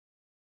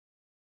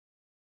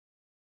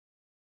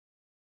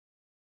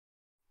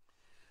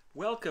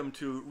Welcome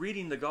to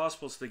Reading the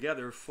Gospels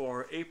Together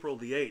for April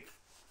the 8th.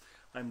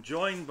 I'm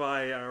joined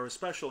by our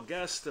special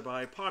guest,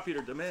 by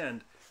popular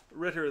demand,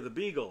 Ritter the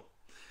Beagle.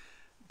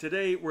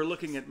 Today we're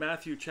looking at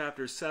Matthew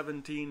chapters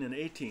 17 and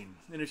 18.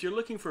 And if you're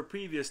looking for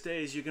previous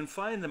days, you can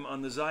find them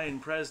on the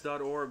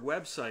zionpres.org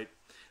website.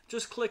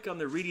 Just click on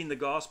the Reading the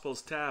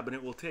Gospels tab and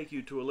it will take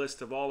you to a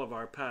list of all of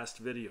our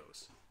past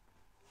videos.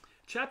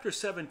 Chapter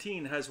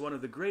 17 has one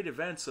of the great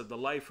events of the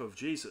life of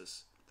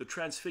Jesus, the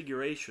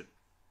Transfiguration.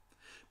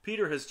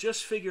 Peter has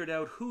just figured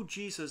out who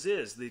Jesus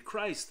is, the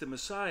Christ, the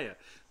Messiah,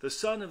 the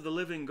Son of the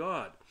living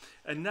God.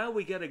 And now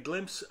we get a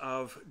glimpse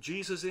of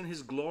Jesus in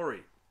his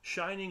glory,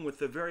 shining with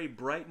the very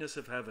brightness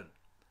of heaven.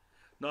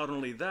 Not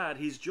only that,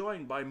 he's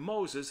joined by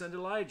Moses and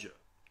Elijah.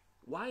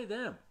 Why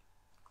them?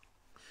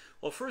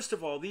 Well, first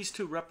of all, these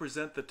two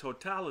represent the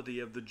totality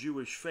of the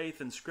Jewish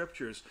faith and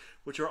scriptures,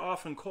 which are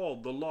often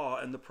called the law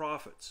and the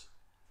prophets.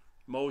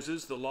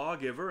 Moses, the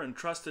lawgiver,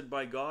 entrusted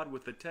by God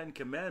with the Ten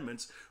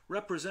Commandments,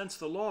 represents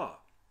the law,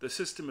 the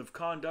system of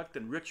conduct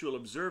and ritual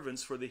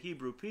observance for the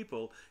Hebrew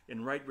people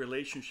in right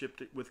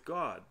relationship with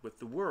God, with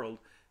the world,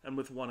 and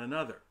with one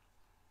another.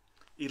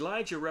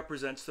 Elijah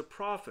represents the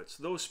prophets,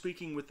 those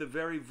speaking with the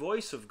very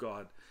voice of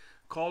God,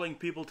 calling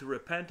people to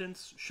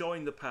repentance,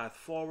 showing the path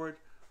forward,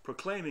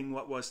 proclaiming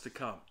what was to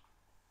come.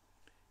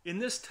 In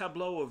this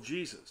tableau of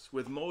Jesus,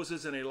 with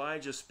Moses and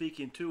Elijah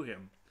speaking to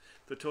him,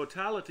 the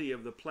totality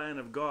of the plan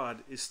of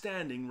God is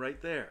standing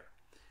right there.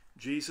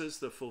 Jesus,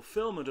 the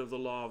fulfillment of the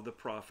law of the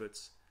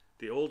prophets,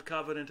 the Old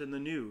Covenant and the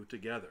New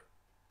together.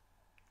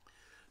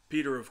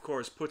 Peter, of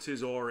course, puts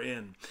his oar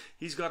in.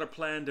 He's got a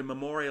plan to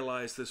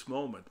memorialize this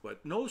moment,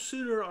 but no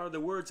sooner are the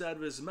words out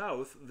of his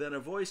mouth than a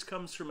voice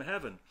comes from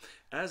heaven,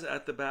 as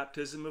at the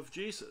baptism of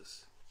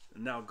Jesus.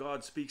 And now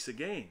God speaks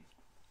again.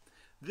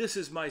 "This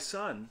is my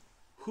Son,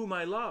 whom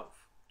I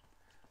love.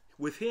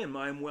 With him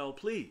I am well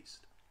pleased."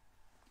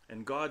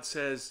 And God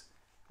says,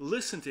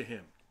 "Listen to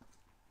him."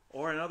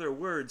 Or in other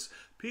words,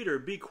 Peter,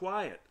 be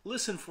quiet.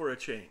 Listen for a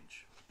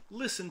change.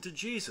 Listen to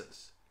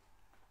Jesus.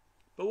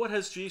 But what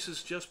has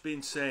Jesus just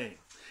been saying?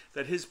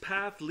 That his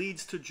path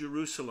leads to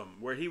Jerusalem,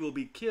 where he will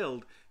be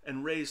killed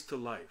and raised to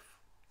life.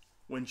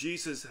 When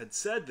Jesus had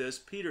said this,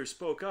 Peter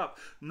spoke up,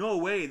 "No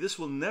way, this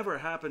will never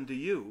happen to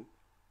you."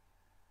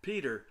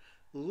 Peter,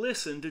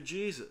 listen to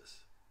Jesus.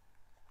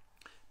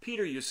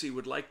 Peter, you see,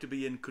 would like to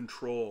be in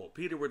control.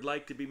 Peter would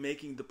like to be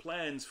making the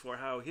plans for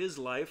how his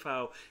life,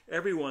 how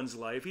everyone's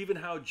life, even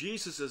how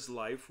Jesus'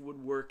 life would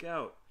work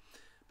out.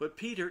 But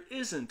Peter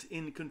isn't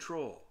in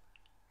control.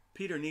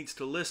 Peter needs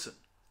to listen.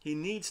 He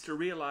needs to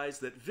realize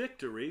that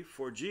victory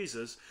for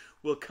Jesus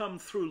will come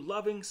through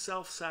loving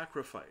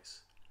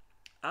self-sacrifice.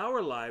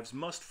 Our lives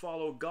must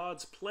follow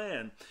God's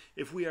plan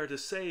if we are to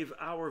save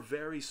our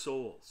very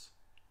souls.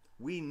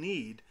 We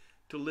need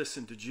to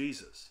listen to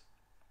Jesus.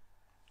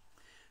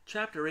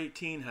 Chapter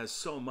 18 has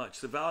so much.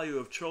 The value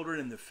of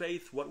children in the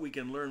faith, what we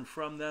can learn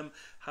from them,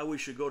 how we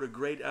should go to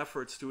great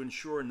efforts to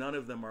ensure none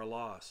of them are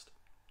lost.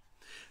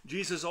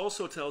 Jesus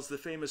also tells the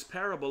famous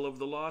parable of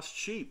the lost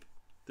sheep.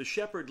 The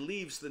shepherd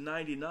leaves the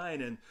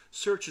 99 and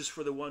searches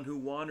for the one who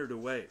wandered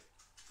away.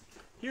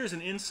 Here's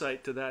an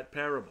insight to that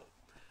parable.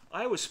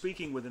 I was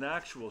speaking with an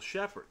actual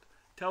shepherd,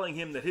 telling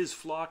him that his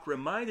flock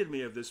reminded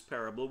me of this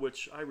parable,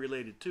 which I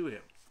related to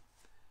him.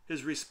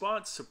 His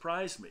response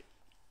surprised me.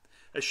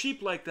 A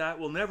sheep like that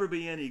will never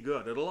be any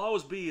good. It'll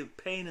always be a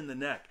pain in the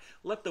neck.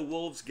 Let the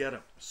wolves get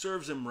him.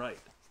 Serves him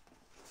right.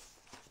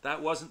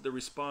 That wasn't the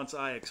response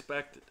I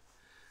expected.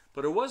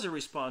 But it was a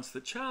response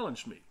that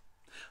challenged me.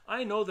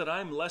 I know that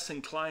I'm less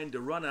inclined to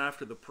run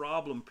after the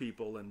problem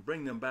people and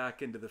bring them back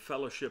into the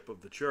fellowship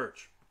of the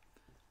church.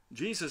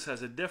 Jesus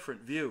has a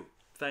different view,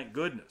 thank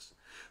goodness.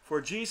 For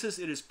Jesus,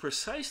 it is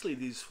precisely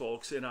these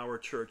folks in our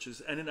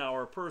churches and in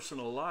our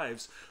personal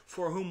lives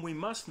for whom we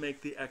must make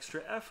the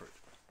extra effort.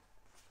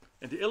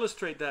 And to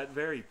illustrate that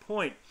very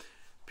point,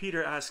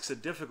 Peter asks a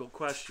difficult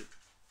question.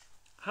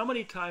 How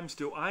many times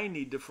do I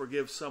need to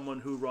forgive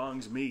someone who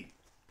wrongs me?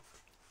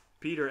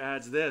 Peter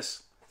adds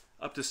this,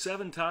 up to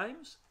 7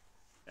 times?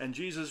 And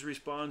Jesus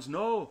responds,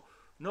 no,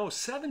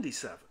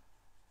 77.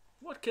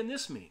 What can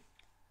this mean?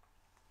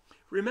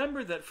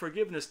 Remember that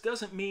forgiveness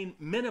doesn't mean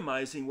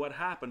minimizing what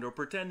happened or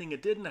pretending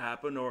it didn't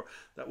happen or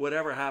that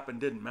whatever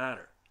happened didn't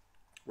matter.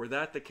 Were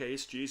that the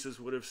case, Jesus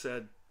would have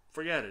said,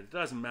 forget it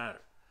doesn't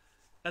matter.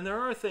 And there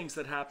are things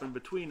that happen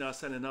between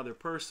us and another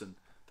person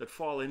that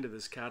fall into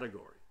this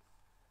category.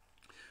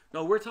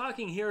 No, we're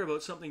talking here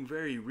about something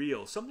very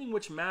real, something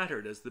which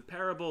mattered, as the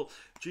parable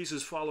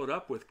Jesus followed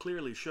up with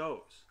clearly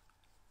shows.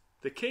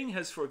 The king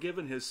has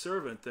forgiven his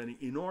servant an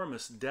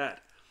enormous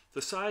debt,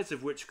 the size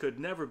of which could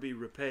never be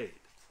repaid.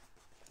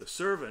 The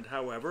servant,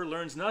 however,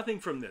 learns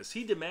nothing from this.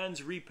 He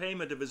demands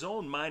repayment of his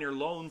own minor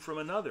loan from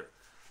another,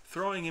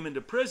 throwing him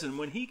into prison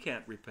when he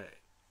can't repay.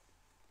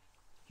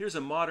 Here's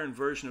a modern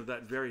version of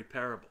that very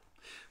parable.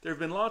 There have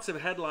been lots of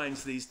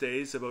headlines these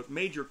days about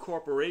major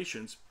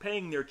corporations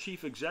paying their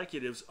chief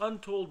executives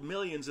untold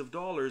millions of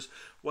dollars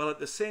while at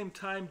the same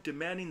time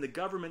demanding the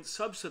government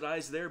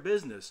subsidize their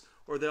business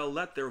or they'll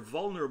let their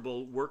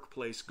vulnerable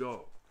workplace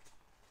go.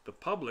 The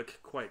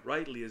public, quite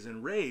rightly, is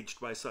enraged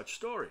by such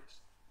stories.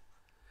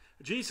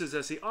 Jesus,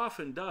 as he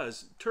often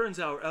does, turns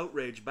our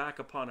outrage back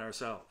upon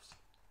ourselves.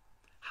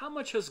 How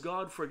much has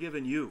God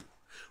forgiven you?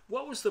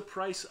 What was the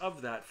price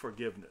of that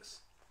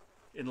forgiveness?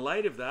 In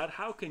light of that,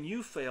 how can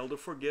you fail to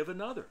forgive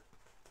another?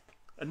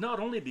 And not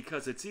only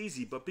because it's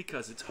easy, but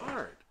because it's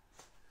hard.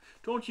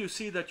 Don't you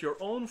see that your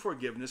own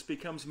forgiveness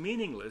becomes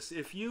meaningless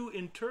if you,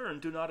 in turn,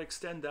 do not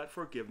extend that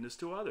forgiveness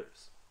to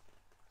others?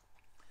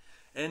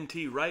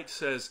 N.T. Wright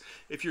says,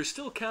 if you're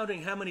still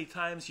counting how many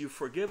times you've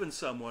forgiven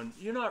someone,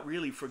 you're not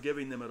really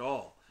forgiving them at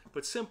all,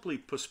 but simply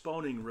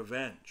postponing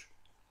revenge.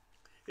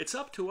 It's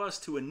up to us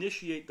to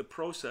initiate the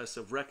process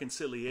of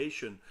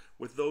reconciliation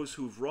with those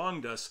who've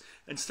wronged us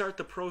and start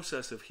the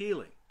process of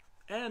healing,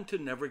 and to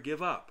never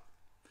give up.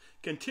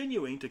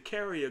 Continuing to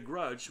carry a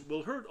grudge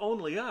will hurt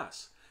only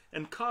us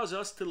and cause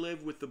us to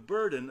live with the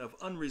burden of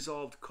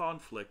unresolved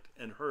conflict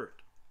and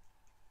hurt.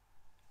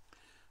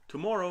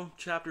 Tomorrow,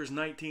 chapters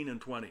 19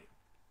 and 20.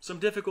 Some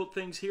difficult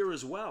things here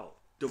as well.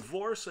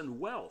 Divorce and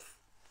wealth.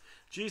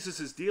 Jesus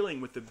is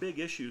dealing with the big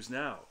issues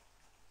now.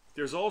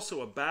 There's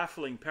also a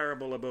baffling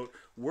parable about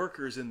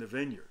workers in the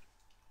vineyard.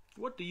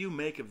 What do you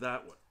make of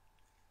that one?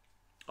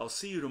 I'll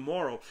see you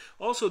tomorrow.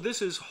 Also,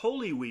 this is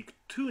Holy Week.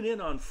 Tune in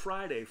on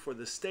Friday for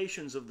the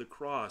Stations of the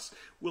Cross.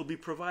 We'll be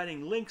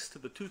providing links to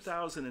the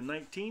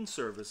 2019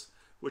 service,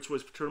 which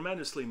was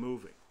tremendously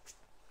moving.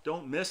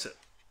 Don't miss it.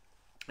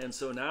 And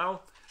so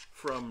now,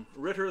 from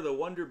Ritter the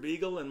Wonder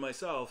Beagle and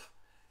myself,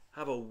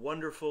 have a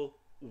wonderful,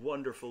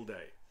 wonderful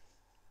day.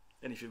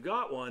 And if you've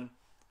got one,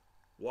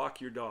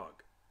 walk your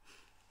dog.